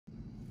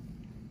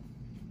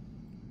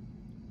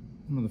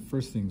one of the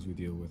first things we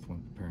deal with when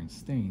preparing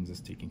stains is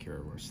taking care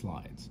of our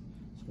slides.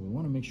 So we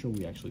want to make sure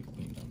we actually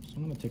clean them. So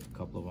I'm going to take a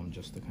couple of them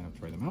just to kind of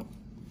try them out.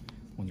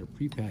 When they're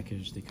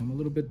pre-packaged, they come a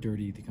little bit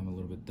dirty, they come a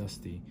little bit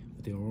dusty,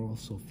 but they are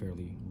also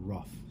fairly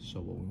rough.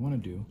 So what we want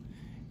to do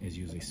is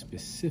use a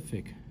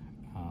specific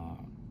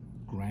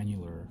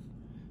granular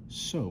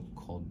soap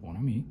called Bon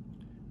Ami,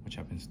 which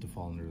happens to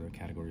fall under the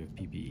category of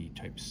PPE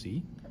type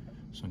C.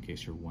 So in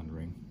case you're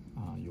wondering,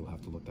 you'll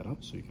have to look that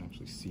up so you can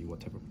actually see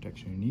what type of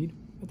protection you need.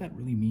 But that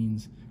really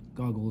means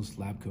goggles,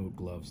 lab coat,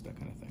 gloves, that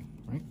kind of thing,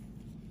 right?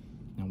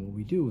 Now what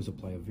we do is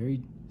apply a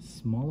very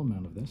small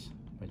amount of this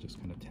by just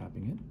kind of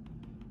tapping it.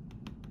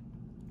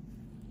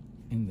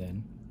 And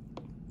then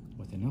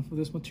with enough of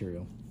this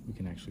material, we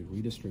can actually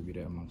redistribute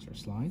it amongst our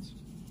slides.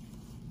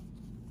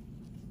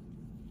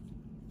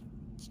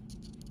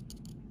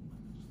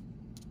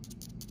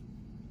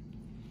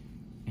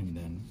 And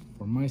then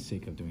for my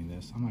sake of doing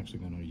this, I'm actually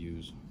going to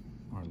use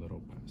our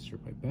little pasture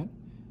pipette,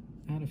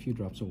 add a few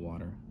drops of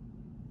water,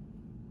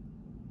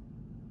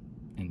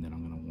 and then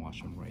I'm going to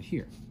wash them right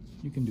here.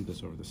 You can do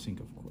this over the sink,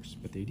 of course,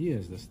 but the idea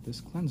is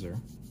this cleanser,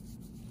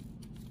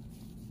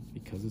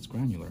 because it's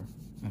granular,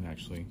 it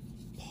actually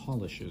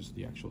polishes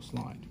the actual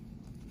slide.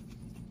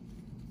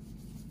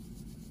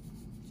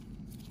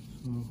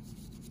 So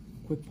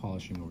quick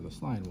polishing over the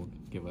slide will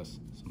give us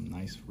some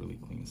nice, really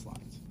clean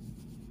slides.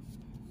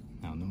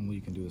 Now normally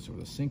you can do this over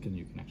the sink and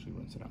you can actually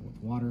rinse it out with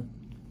water.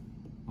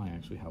 I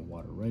actually have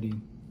water ready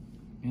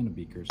and a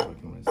beaker so I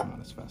can rinse them out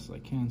as fast as I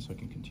can so I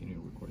can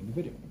continue recording the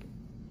video.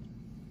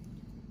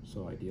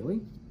 So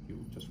ideally, you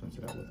would just rinse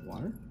it out with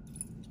water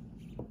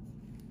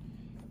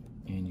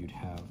and you'd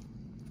have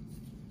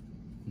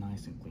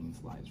nice and clean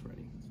slides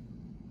ready.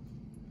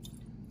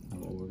 Now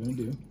what we're going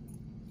to do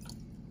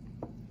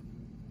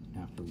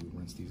after we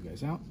rinse these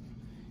guys out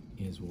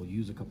is we'll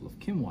use a couple of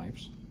Kim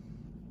wipes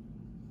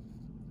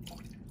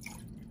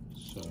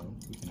so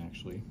we can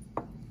actually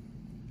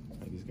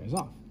dry these guys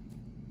off.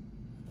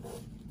 So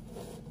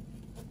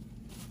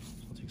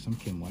I'll take some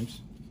Kim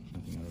wipes,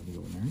 nothing out of the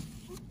ordinary,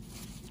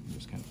 and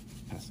just kind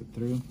of pass it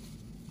through,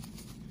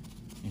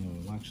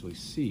 and we'll actually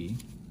see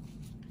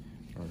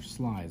our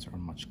slides are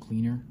much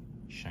cleaner,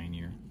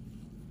 shinier,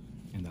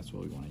 and that's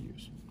what we want to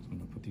use. So I'm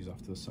going to put these off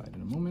to the side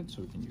in a moment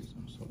so we can use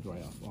them. So I'll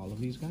dry off all of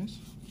these guys,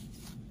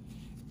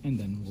 and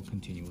then we'll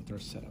continue with our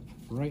setup.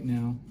 For right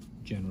now,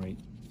 generate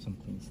some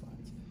clean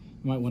slides.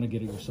 You might want to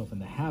get yourself in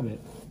the habit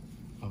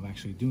of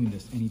actually doing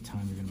this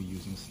anytime you're going to be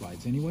using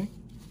slides anyway.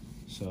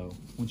 So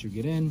once you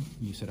get in,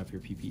 you set up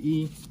your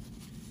PPE,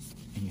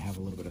 and you have a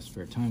little bit of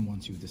spare time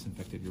once you've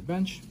disinfected your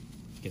bench,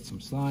 get some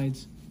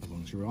slides, as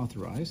long as you're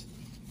authorized,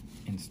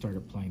 and start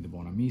applying the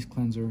Bon Ami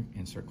cleanser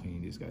and start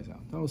cleaning these guys out.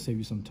 That will save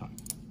you some time.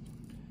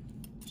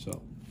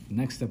 So the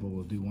next step what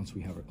we'll do once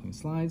we have our clean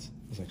slides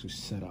is actually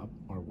set up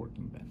our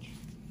working bench.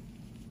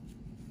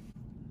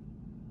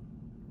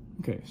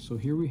 Okay, so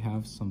here we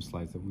have some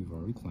slides that we've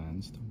already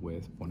cleansed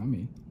with Bon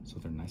Ami. So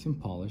they're nice and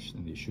polished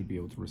and they should be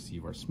able to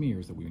receive our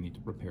smears that we need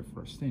to prepare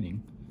for our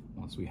staining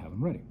once we have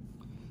them ready.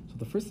 So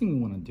the first thing we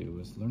want to do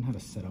is learn how to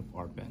set up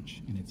our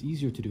bench, and it's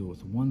easier to do it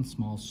with one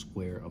small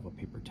square of a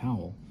paper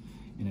towel,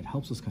 and it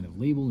helps us kind of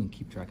label and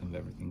keep track of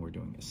everything we're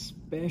doing,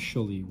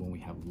 especially when we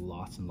have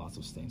lots and lots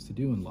of stains to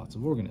do and lots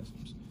of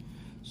organisms.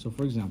 So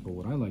for example,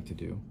 what I like to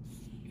do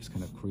is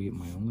kind of create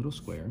my own little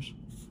squares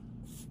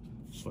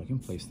so I can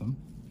place them.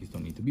 These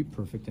don't need to be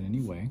perfect in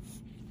any way.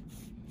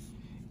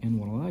 And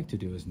what I like to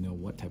do is know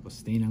what type of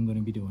stain I'm going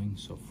to be doing.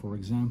 So for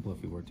example,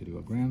 if we were to do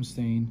a gram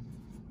stain,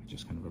 I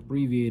just kind of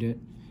abbreviate it,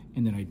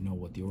 and then I'd know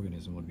what the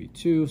organism would be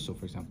too. So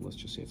for example, let's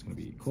just say it's going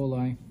to be E.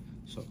 coli.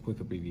 So a quick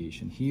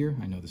abbreviation here.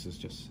 I know this is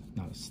just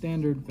not a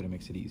standard, but it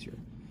makes it easier.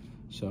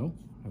 So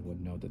I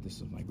would know that this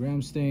is my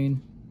gram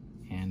stain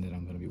and that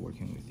I'm going to be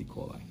working with E.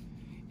 coli.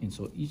 And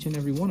so each and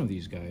every one of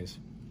these guys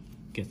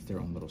gets their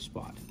own little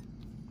spot,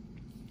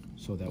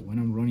 so that when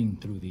I'm running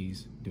through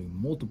these, doing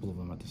multiple of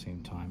them at the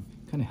same time,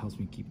 kind of helps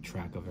me keep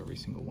track of every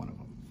single one of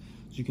them.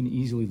 So you can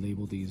easily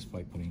label these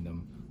by putting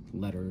them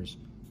letters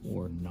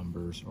or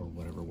numbers or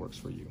whatever works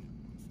for you.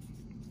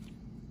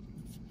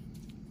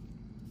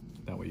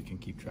 That way you can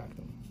keep track of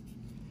them.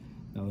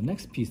 Now the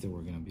next piece that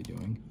we're going to be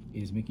doing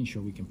is making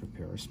sure we can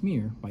prepare our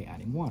smear by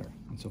adding water.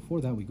 And so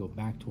for that we go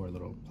back to our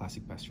little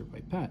plastic pasture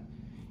pipette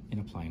and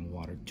applying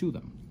water to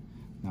them.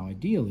 Now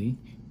ideally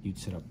you'd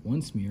set up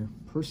one smear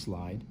per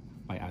slide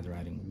by either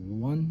adding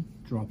 1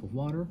 drop of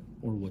water,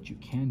 or what you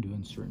can do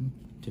in certain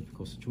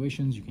typical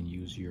situations, you can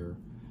use your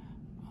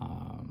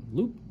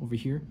loop over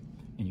here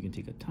and you can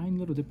take a tiny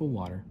little dip of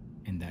water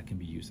and that can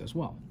be used as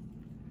well.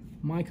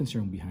 My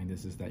concern behind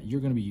this is that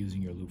you're going to be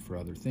using your loop for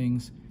other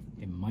things.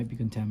 It might be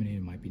contaminated,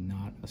 it might be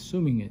not.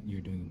 Assuming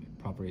you're doing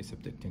proper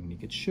aseptic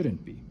technique, it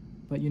shouldn't be.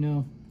 But you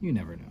know, you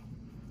never know.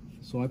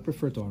 So I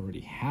prefer to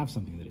already have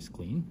something that is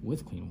clean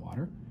with clean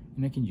water,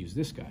 and I can use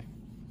this guy.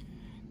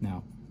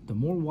 Now, the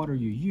more water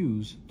you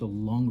use, the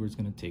longer it's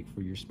going to take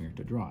for your smear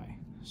to dry.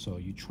 So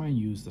you try and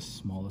use the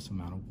smallest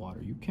amount of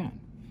water you can.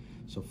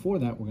 So for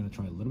that, we're going to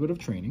try a little bit of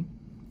training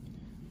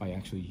by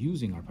actually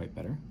using our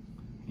pipetter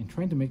and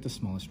trying to make the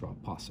smallest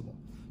drop possible.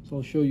 So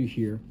I'll show you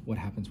here what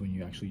happens when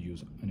you actually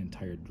use an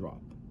entire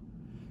drop.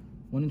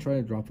 One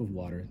entire drop of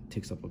water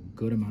takes up a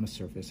good amount of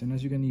surface, and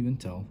as you can even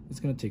tell, it's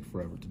going to take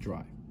forever to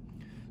dry.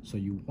 So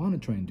you want to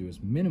try and do is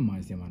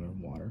minimize the amount of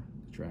water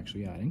that you're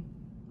actually adding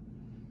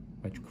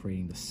by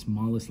creating the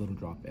smallest little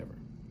drop ever.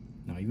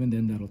 Now even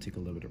then, that'll take a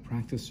little bit of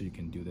practice, so you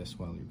can do this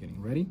while you're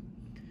getting ready.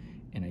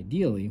 And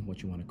ideally,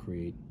 what you want to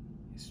create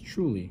is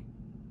truly,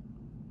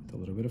 with a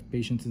little bit of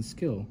patience and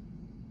skill,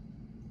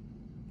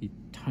 the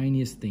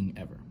tiniest thing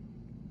ever.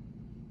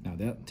 Now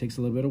that takes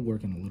a little bit of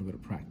work and a little bit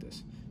of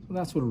practice. So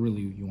that's what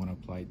really you want to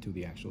apply to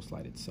the actual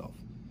slide itself.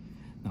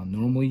 Now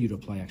normally you'd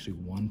apply actually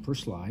one per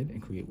slide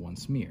and create one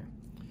smear.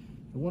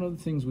 But one of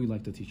the things we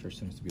like to teach our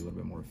students to be a little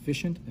bit more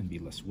efficient and be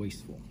less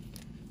wasteful.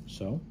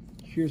 So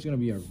here's going to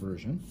be our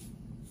version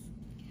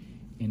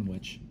in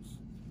which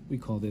we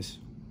call this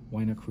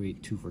why not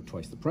create 2 for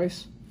twice the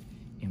price,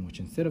 in which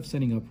instead of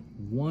setting up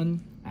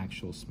one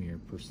actual smear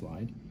per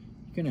slide,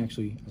 you can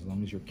actually, as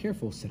long as you're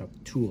careful, set up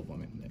 2 of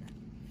them in there.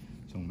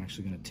 So I'm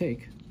actually going to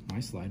take my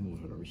slide,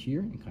 move it over here,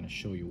 and kind of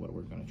show you what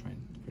we're going to try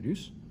and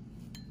produce.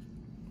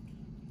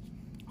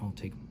 I'll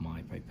take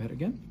my pipette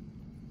again,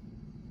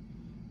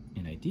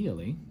 and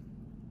ideally,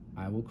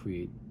 I will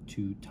create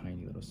 2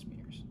 tiny little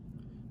smears.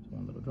 So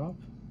one little drop.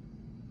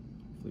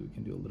 Hopefully we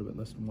can do a little bit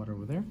less water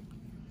over there.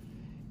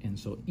 And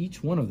so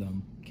each one of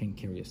them can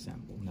carry a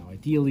sample. Now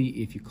ideally,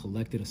 if you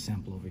collected a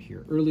sample over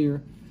here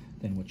earlier,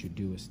 then what you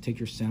do is take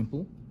your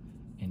sample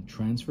and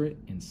transfer it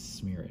and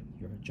smear it.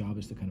 Your job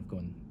is to kind of go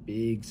in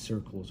big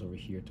circles over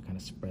here to kind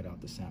of spread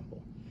out the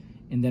sample.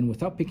 And then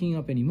without picking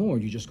up any more,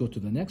 you just go to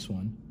the next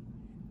one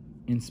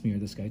and smear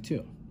this guy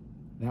too.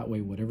 That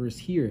way, whatever is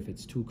here, if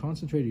it's too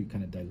concentrated, you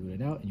kind of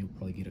dilute it out and you'll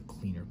probably get a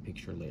cleaner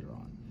picture later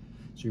on.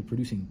 So you're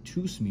producing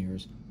 2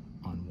 smears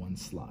on one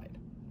slide.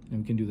 And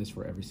we can do this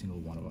for every single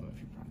one of them if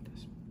you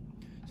practice.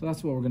 So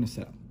that's what we're gonna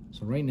set up.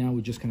 So right now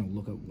we just kind of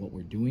look at what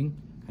we're doing,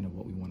 kind of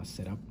what we want to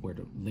set up, where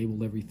to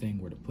label everything,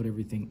 where to put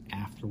everything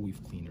after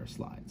we've cleaned our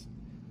slides.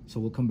 So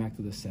we'll come back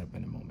to this setup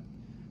in a moment.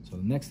 So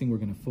the next thing we're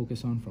going to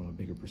focus on from a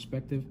bigger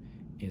perspective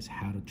is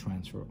how to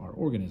transfer our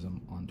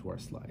organism onto our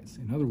slides.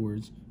 In other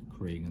words,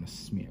 creating a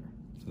smear.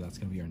 So that's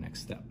going to be our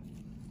next step.